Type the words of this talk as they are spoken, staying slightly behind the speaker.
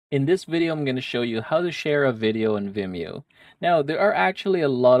In this video, I'm going to show you how to share a video on Vimeo. Now, there are actually a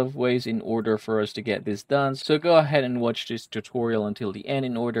lot of ways in order for us to get this done, so go ahead and watch this tutorial until the end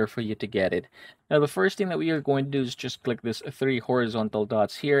in order for you to get it. Now, the first thing that we are going to do is just click this three horizontal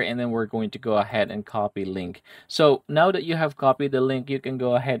dots here, and then we're going to go ahead and copy link. So now that you have copied the link, you can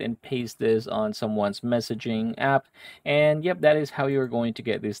go ahead and paste this on someone's messaging app, and yep, that is how you're going to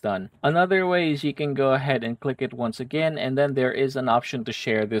get this done. Another way is you can go ahead and click it once again, and then there is an option to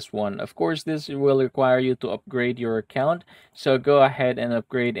share this one. Of course, this will require you to upgrade your account, so go ahead and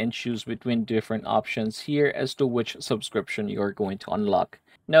upgrade and choose between different options here as to which subscription you're going to unlock.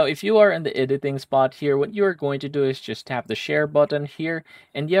 Now, if you are in the editing spot here, what you're going to do is just tap the share button here,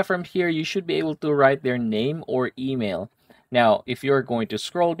 and yeah, from here you should be able to write their name or email. Now, if you're going to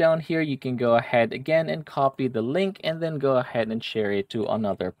scroll down here, you can go ahead again and copy the link and then go ahead and share it to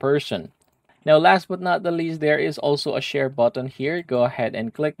another person. Now, last but not the least, there is also a share button here. Go ahead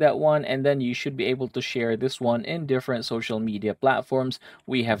and click that one, and then you should be able to share this one in different social media platforms.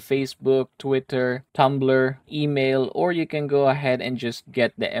 We have Facebook, Twitter, Tumblr, email, or you can go ahead and just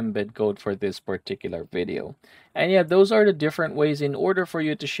get the embed code for this particular video. And yeah, those are the different ways in order for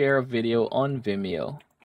you to share a video on Vimeo.